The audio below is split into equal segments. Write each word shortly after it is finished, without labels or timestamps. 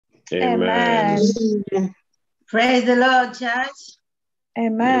Amen. Praise the Lord, church.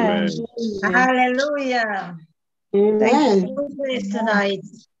 Amen. Hallelujah. Thank you for this tonight.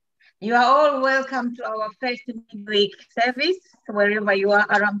 You are all welcome to our first midweek service, wherever you are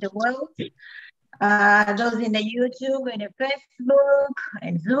around the world. Those in the YouTube, in the Facebook,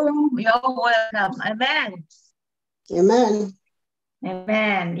 and Zoom, you're all welcome. Amen. Amen.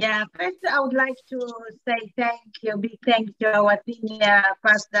 Amen. Yeah, first I would like to say thank you, big thank you to our senior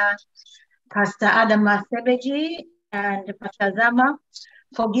pastor, Pastor Adam Sebeji and Pastor Zama,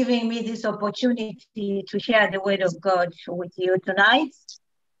 for giving me this opportunity to share the word of God with you tonight.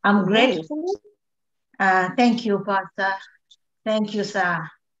 I'm grateful. Thank you, Pastor. Thank you, sir.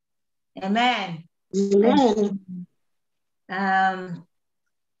 Amen. Amen.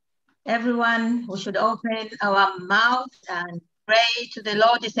 Everyone, we should open our mouth and pray to the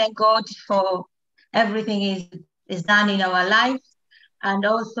Lord. Thank God for everything is done in our life. And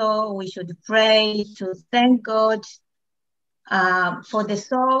also we should pray to thank God for the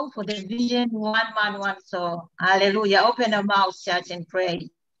soul, for the vision, one man, one soul. Hallelujah. Open our mouth, church, and pray.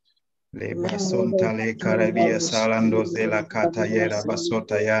 Le basonta le karabia salando zela kata yera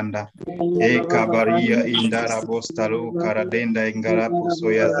basota yanda e kabaria indara bostalu karadenda ingarapu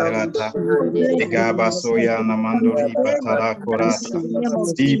soya zelata egaba soya namandori batara korata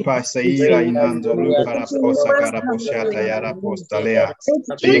tipa seira inanzolu karaposa karaposhata yara postalea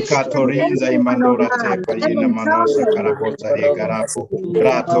e katorinza imandora tepa yina manosa karaposa e garapo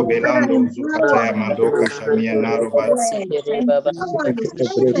rato belando zukataya mandoka shamia naroba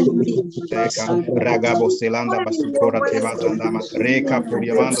Ragabo Selanda Basukora Tebazandama Reka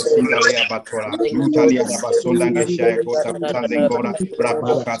Puriamando Sindalea Batora Lutalia da Basondange Shaya Kota Tanzengora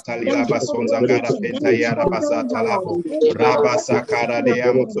Rapoka Talila Basonzangara Pentayara Basata Labo Raba Sakara de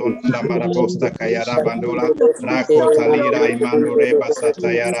Amazonda Marabosta Kayara Bandola Rako Talira Imando Reba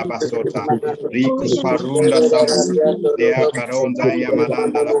Satayara Basota Riku Parunda Samu Dea Caronda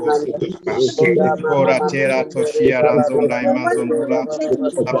Yamalanda La Bosuka Kora Tera Toshia Ranzonda Imazondula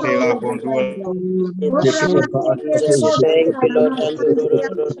Apela Bondula Thank you, Lord.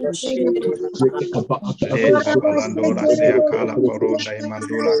 Lega balandora sea kala poronda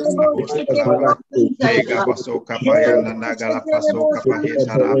imandula kala Lega basoka payanda nagala pasoka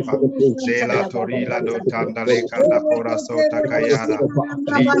paheta rapa Zela torila do tandale kanda pora sota kayara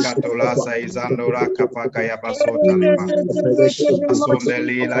Lika tolasa izandora kapaka ya basota leba Asonde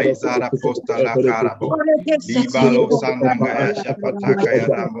lila izara posta la karabo Libalo sandanga ya shapataka ya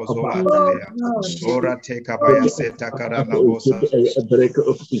rambo zola talea Ora teka baya seta karana bosa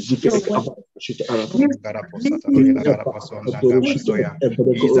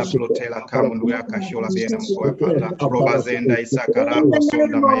Iza plotela kamunduya kashola bena mkoa pata robazenda isakara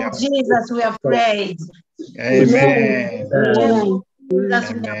posonda maya. Jesus, we have prayed. Amen.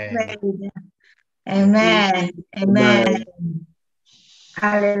 Jesus, we have prayed. Amen. Amen.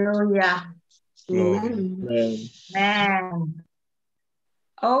 Hallelujah. Amen.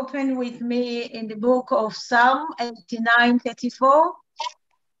 Open with me in the book of Psalm 89:34.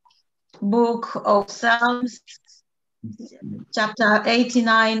 Book of Psalms, chapter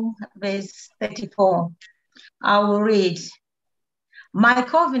 89, verse 34. I will read. My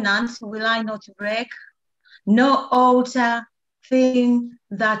covenant will I not break, no altar thing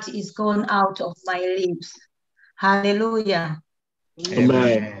that is gone out of my lips. Hallelujah.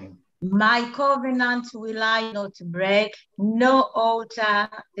 Amen. My covenant will I not break, no alter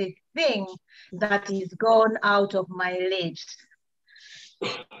the thing that is gone out of my lips.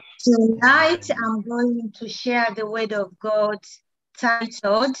 Tonight, I'm going to share the word of God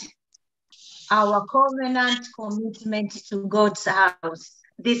titled, Our Covenant Commitment to God's House.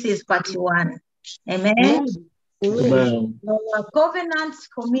 This is part 1. Amen. Our covenant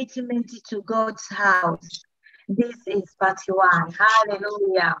commitment to God's house. This is part 1.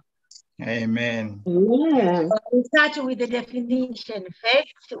 Hallelujah. Amen. We start with the definition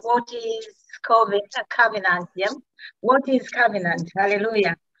first. What is covenant? Yeah? What is covenant?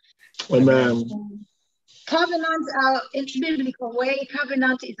 Hallelujah. Amen. Covenant, in biblical way,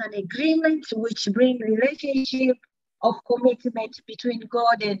 covenant is an agreement which brings relationship of commitment between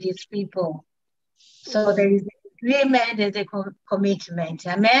God and his people. So there is an agreement, there's a commitment.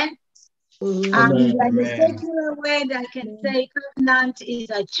 Amen. And in the secular word, I can say covenant is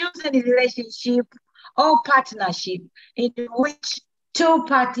a chosen relationship or partnership in which two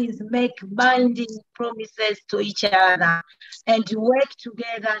parties make binding promises to each other and work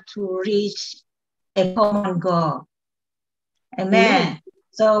together to reach a common goal. Amen.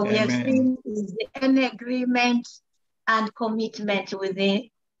 So we have seen is an agreement and commitment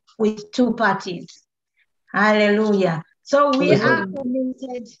with two parties. Hallelujah. So we are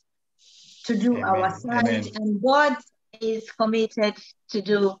committed to do our side, and God is committed to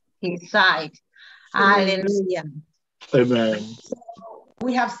do his side. Hallelujah. Amen. So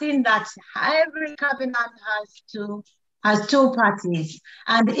we have seen that every covenant has two parties,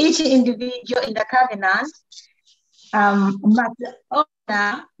 and each individual in the covenant must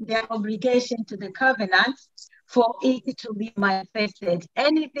honor their obligation to the covenant for it to be manifested.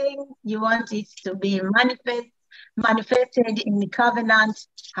 Anything you want it to be manifested in the covenant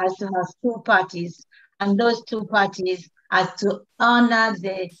has to have two parties, and those two parties has to honor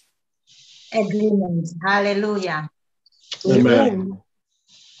the agreement. Hallelujah. Amen.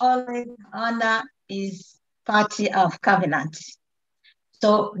 Always honor is party of covenant.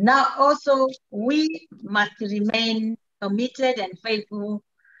 So now also we must remain committed and faithful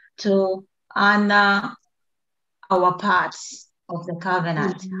to honor our parts of the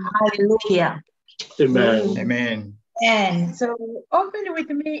covenant. Hallelujah. Amen. Amen. And so open with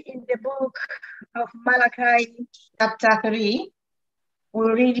me in the book of Malachi, chapter 3. We'll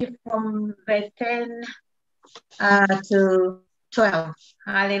read it from verse 10 to 12.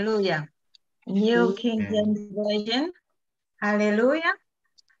 Hallelujah. New King James Version. Hallelujah.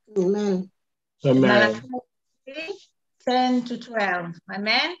 Amen. Amen. Malachi 3, 10 to 12.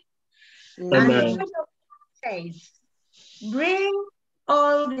 Amen. Amen. And the word of God says, bring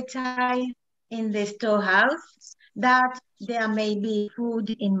all the tithe in the storehouse, that there may be food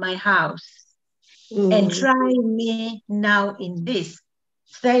in my house. And try me now in this,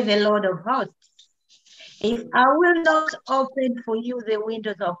 say the Lord of hosts. If I will not open for you the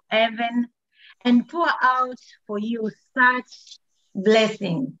windows of heaven and pour out for you such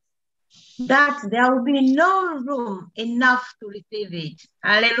blessing, that there will be no room enough to receive it.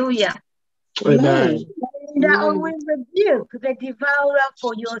 Hallelujah. Amen. And I will rebuke the devourer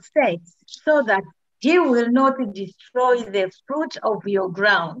for your sakes, so that he will not destroy the fruit of your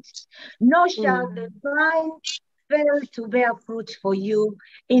ground, nor shall the vine fail to bear fruit for you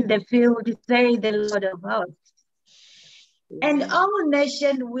in the field, say the Lord of hosts. And all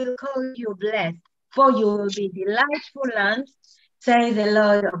nations will call you blessed, for you will be delightful land, say the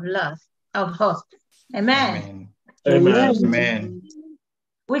Lord of hosts. Amen. Amen. Amen.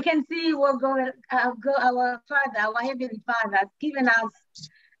 We can see what God, our Father, our Heavenly Father, has given us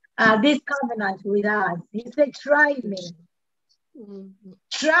this covenant with us. He said, try me.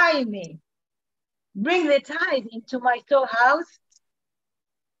 Try me. Bring the tithe into my storehouse,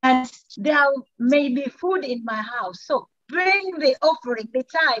 and there may be food in my house. So bring the offering, the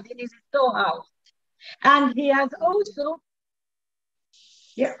tithe in his storehouse. And he has also,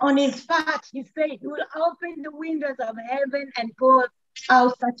 on his part, he said, he will open the windows of heaven and pour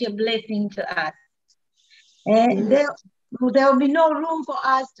out such a blessing to us. And there will be no room for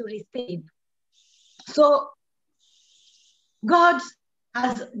us to receive. So God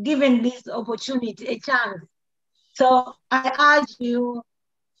has given this opportunity, a chance. So I urge you,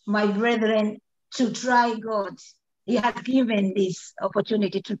 my brethren, to try God. He has given this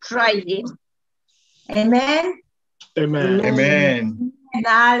opportunity to try him. Amen. Amen. Amen. And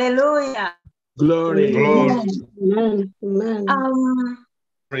hallelujah. Glory. Glory. Amen.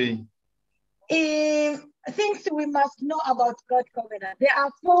 Things we must know about God's covenant. There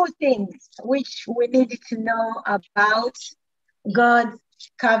are 4 things which we need to know about God's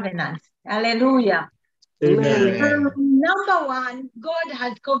covenant. Hallelujah. Amen. Number 1, God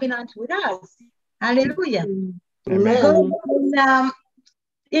has covenant with us. Hallelujah. Amen. God,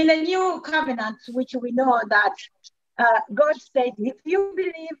 in a new covenant, which we know that God said, if you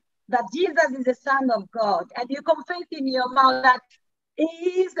believe that Jesus is the Son of God, and you confess in your mouth that he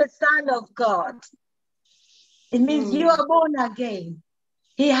is the Son of God, it means you are born again.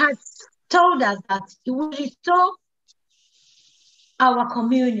 He has told us that he will restore our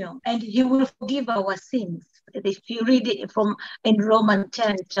communion and he will forgive our sins. If you read it from in Romans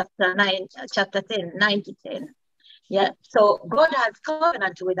 10, chapter 10, 9 to 10. Yeah, so God has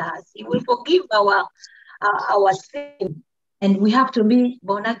covenant with us. He will forgive our sin, and we have to be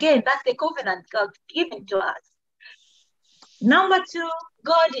born again. That's the covenant God given to us. Number 2,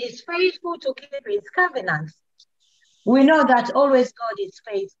 God is faithful to keep his covenants. We know that always God is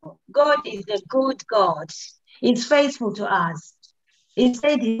faithful. God is a good God. He's faithful to us. He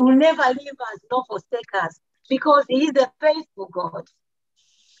said he will never leave us nor forsake us because he is a faithful God.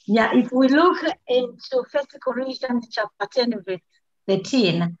 Yeah, if we look into 1 Corinthians chapter 10, verse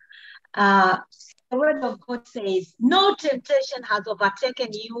 13, the word of God says, no temptation has overtaken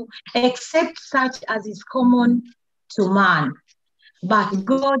you except such as is common to man. But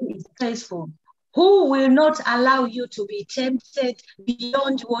God is faithful, who will not allow you to be tempted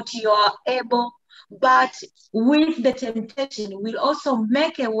beyond what you are able, but with the temptation will also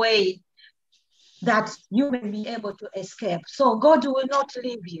make a way that you may be able to escape. So God will not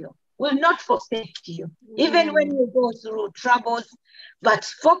leave you, will not forsake you, even when you go through troubles, but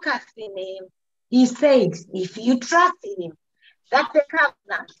focus in him. He says, if you trust in him, that's the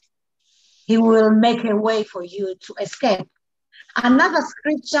covenant. He will make a way for you to escape. Another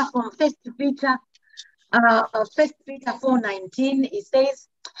scripture from 1 Peter 4:19, it says,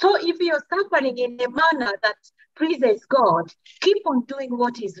 so if you're suffering in a manner that pleases God, keep on doing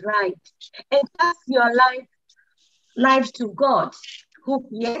what is right, and pass your life to God, who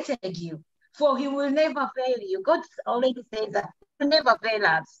created you, for he will never fail you. God already said that he will never fail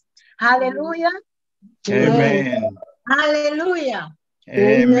us. Hallelujah. Amen. Hallelujah.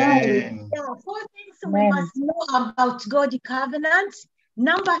 Amen. Yeah, 4 things we must know about God's covenant.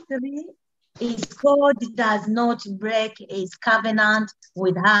 Number 3 is God does not break his covenant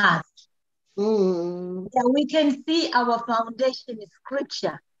with us. Yeah, we can see our foundation is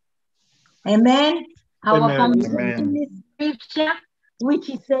scripture. Amen. Our foundation is scripture, which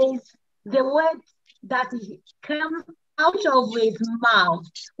he says the word that comes out of his mouth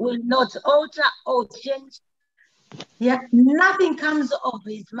will not alter or change. Yeah, nothing comes of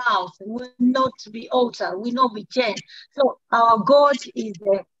his mouth will not be altered, will not be changed. So our God is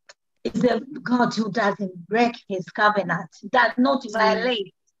a God who doesn't break his covenant, does not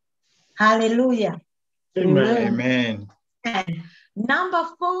violate. Hallelujah. Amen. And number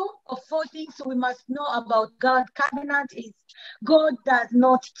 4 of 4 things we must know about God's covenant is God does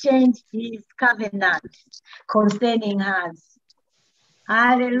not change his covenant concerning us.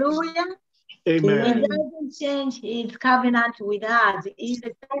 Hallelujah. Amen. He doesn't change his covenant with us. He's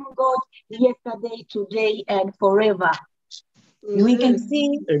the same God yesterday, today, and forever. We can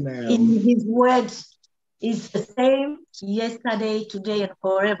see in his word is the same yesterday, today, and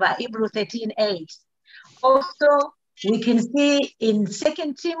forever. Hebrews 13:8. Also, we can see in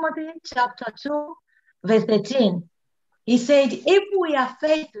 2 Timothy chapter 2, verse 13. He said, if we are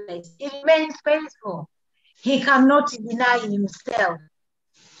faithless, he remains faithful. He cannot deny himself.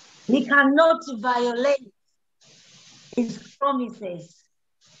 He cannot violate his promises.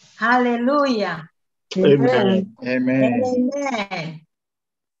 Hallelujah. Amen. Amen. Amen.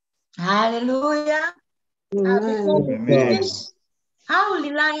 Hallelujah. Before we finish, how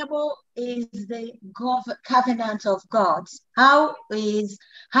reliable is the covenant of God? How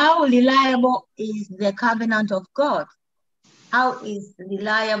reliable is the covenant of God? How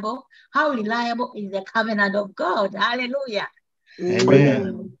reliable is the covenant of God? Hallelujah.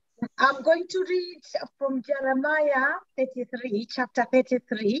 Amen. I'm going to read from Jeremiah 33, chapter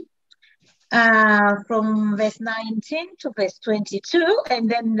 33, from verse 19 to verse 22, and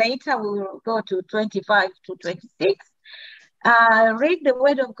then later we will go to 25 to 26. Read the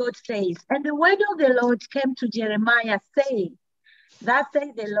word of God says, and the word of the Lord came to Jeremiah saying, thus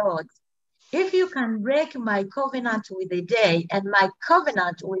says the Lord, if you can break my covenant with the day and my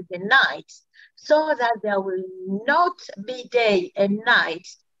covenant with the night, so that there will not be day and night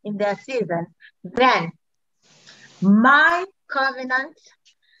in their season, then my covenant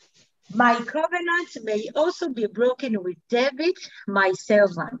may also be broken with David, my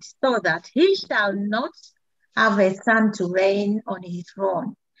servant, so that he shall not have a son to reign on his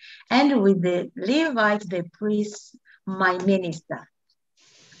throne, and with the Levite, the priest, my minister.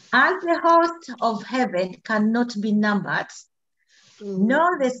 As the host of heaven cannot be numbered,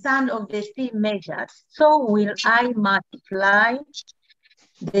 nor the sand of the sea measured, so will I multiply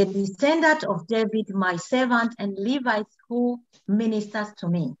the descendant of David, my servant, and Levites who ministers to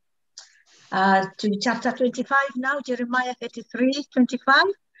me. To chapter 25 now, Jeremiah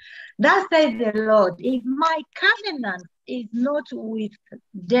 33:25. Thus says the Lord, if my covenant is not with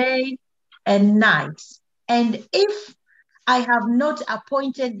day and night, and if I have not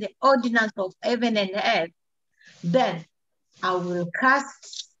appointed the ordinance of heaven and earth, then I will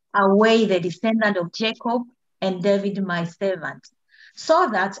cast away the descendant of Jacob and David my servant, so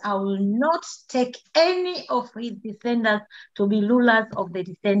that I will not take any of his descendants to be rulers of the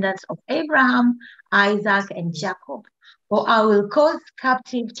descendants of Abraham, Isaac, and Jacob. For I will cause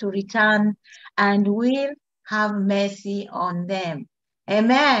captives to return and will have mercy on them.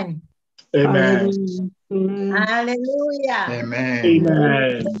 Amen. Amen. Hallelujah. Amen.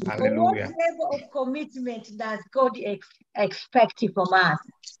 Amen. What Hallelujah. level of commitment does God expect from us?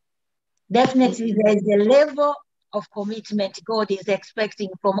 Definitely there is a level of commitment God is expecting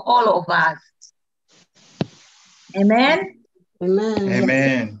from all of us. Amen?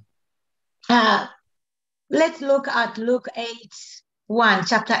 Amen. Let's look at Luke 8:1,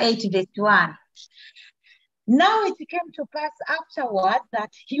 chapter 8, verse 1. Now it came to pass afterward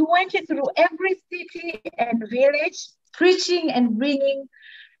that he went through every city and village, preaching and bringing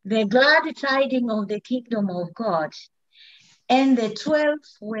the glad tidings of the kingdom of God. And the 12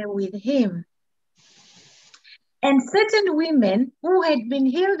 were with him. And certain women who had been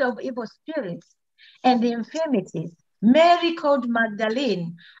healed of evil spirits and infirmities, Mary called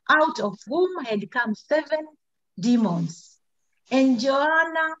Magdalene, out of whom had come 7 demons, and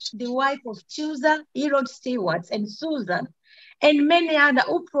Joanna, the wife of Chuza, Herod's steward, and Susan, and many others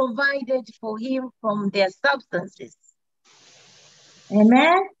who provided for him from their substances.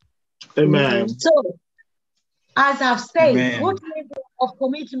 Amen? Amen. So, as I've said, Amen. what level of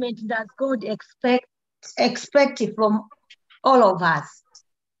commitment does God expect from all of us?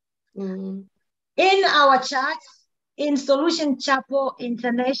 In our church, in Solution Chapel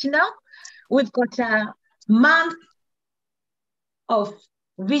International, we've got a month of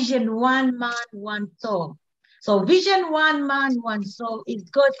Vision One Man, One Soul. So Vision One Man, One Soul is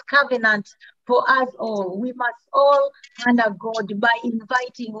God's covenant for us all. We must all honor God by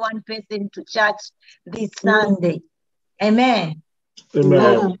inviting one person to church this Sunday. Amen.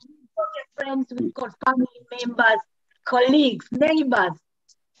 Amen. We've got friends, we've got family members, colleagues, neighbors.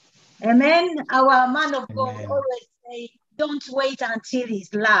 Amen. Our man of God always say, don't wait until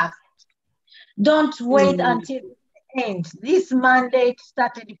it's last. Don't wait until it ends. This mandate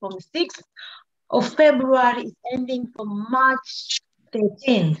started from 6th of February, is ending from March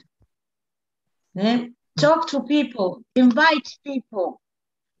 13th. Talk to people, invite people.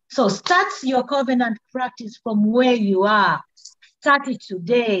 So start your covenant practice from where you are. Start it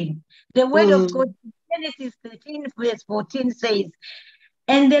today. The word of God, Genesis 13, verse 14 says,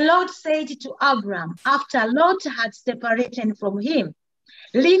 and the Lord said to Abram, after Lot had separated from him,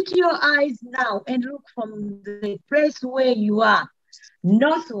 lift your eyes now and look from the place where you are,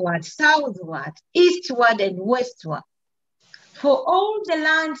 northward, southward, eastward, and westward. For all the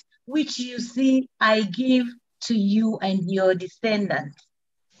land which you see, I give to you and your descendants.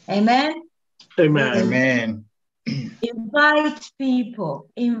 Amen? Amen. Amen. Invite people,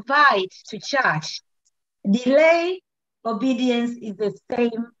 invite to church. Delay obedience is the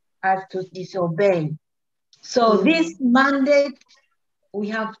same as to disobey. So this mandate, we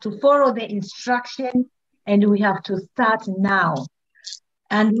have to follow the instruction and we have to start now.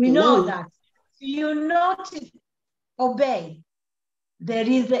 And we know that if you not obey, there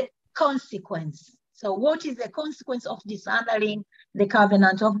is a consequence. So what is the consequence of dishonoring the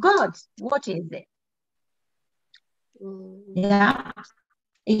covenant of God? What is it? Yeah.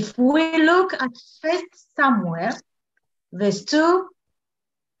 If we look at 1 Samuel, verse 2,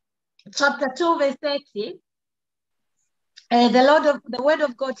 chapter 2, verse 30, the word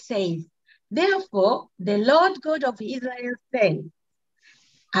of God says, therefore, the Lord God of Israel said,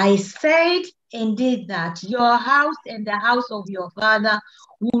 I said indeed that your house and the house of your father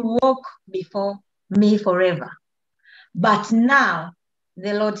will walk before me forever. But now,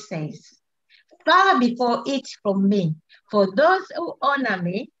 the Lord says, far before it from me, for those who honor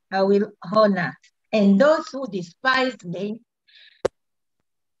me, I will honor, and those who despise me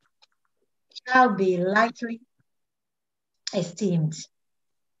shall be lightly esteemed.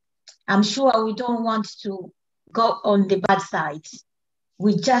 I'm sure we don't want to go on the bad side.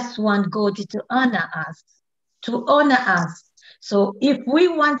 We just want God to honor us, to honor us. So if we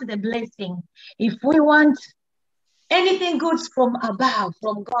want the blessing, if we want anything good from above,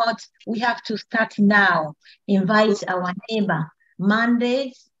 from God, we have to start now. Invite our neighbor.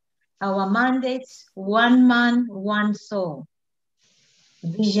 Our mandates, one man, one soul.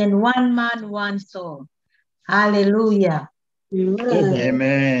 Vision, one man, one soul. Hallelujah.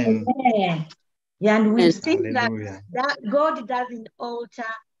 Amen. Amen. And we see that Hallelujah. God doesn't alter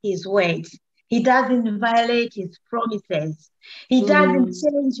his word. He doesn't violate his promises. He doesn't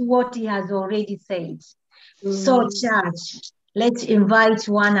change what he has already said. So church, let's invite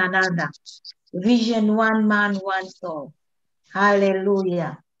one another. Vision, one man, one soul.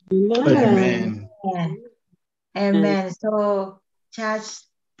 Hallelujah. Amen. Amen. Amen. So church,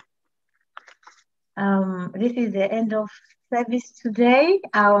 this is the end of service today.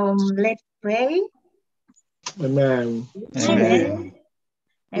 Let's pray. Amen. Amen.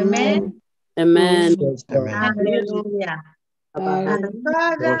 Amen. Amen. Amen. Hallelujah.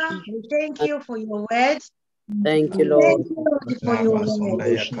 Father, we thank you for your word. Thank you, Lord. Thank you, you for your Sonda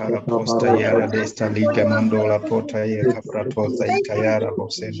word. ya kara posta yara desta liga mandola pota ya kapratoza itayara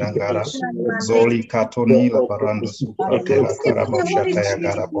bose dangara zoli katoni la barando supratela karaboshata ya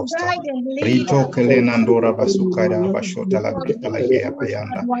gara posta rito kelena ndora basukara bashota la grita la gea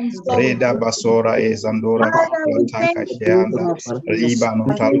bayanda reda basora e zandora taka sheanda riba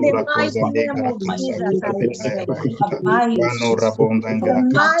notalura kozende gara kasa kitapetaya bayita wano rabonda ngara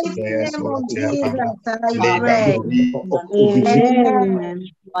kasa ya sola tea banda leda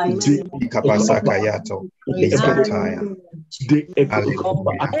Kapasaka yato Lizataya.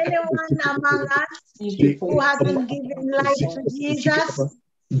 Hallelujah. Anyone among us who hasn't given life to Jesus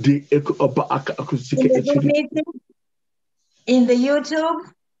in the Zoom meeting, in the YouTube,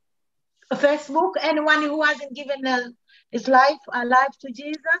 Facebook, anyone who hasn't given his life, a life to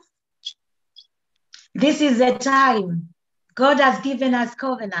Jesus, this is the time. God has given us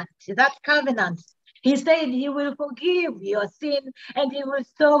covenant. That covenant, he said he will forgive your sin and he will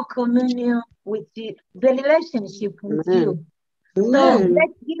restore communion with you, the relationship with you. So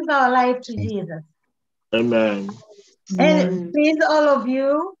let's give our life to Jesus. Amen. And please, all of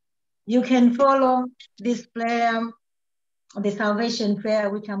you, you can follow this prayer, the salvation prayer,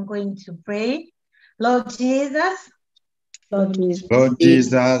 which I'm going to pray. Lord Jesus, Lord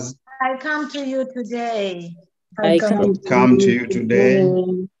Jesus, I come to you today. I come to you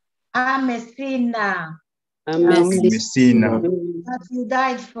today. I'm a sinner. I'm a sinner. But you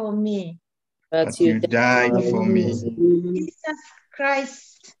died for me. But you died for me.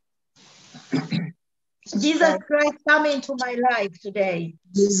 Jesus Christ, come into my life today.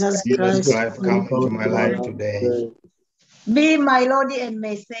 Jesus Christ, come into my life today. Be my Lord and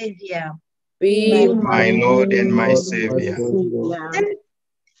my Savior. Be my Lord and my Savior.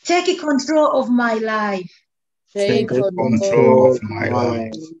 Take control of my life. Take control of my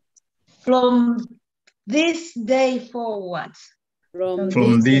life. From this day forward. From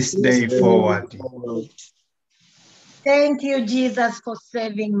this day forward. Thank you, Jesus, for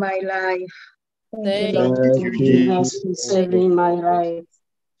saving my life. Thank you, Jesus, for saving my life.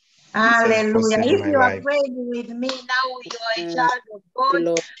 Hallelujah. If you are praying with me now, you are a child of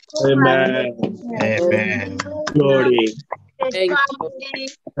God. Amen. Amen. Glory.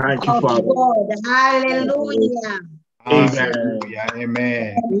 Thank you, Father. God. Hallelujah. Hallelujah.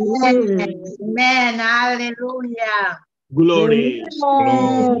 Amen. Amen. Hallelujah. Glory.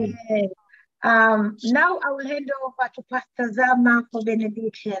 Now I will hand over to Pastor Zama for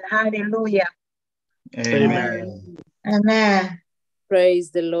benediction. Hallelujah. Amen. Amen.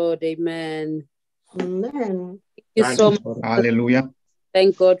 Praise the Lord. Amen. Amen. Thank you so much. Hallelujah.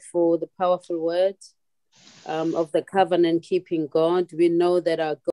 Thank God for the powerful word of the covenant keeping God. We know that our God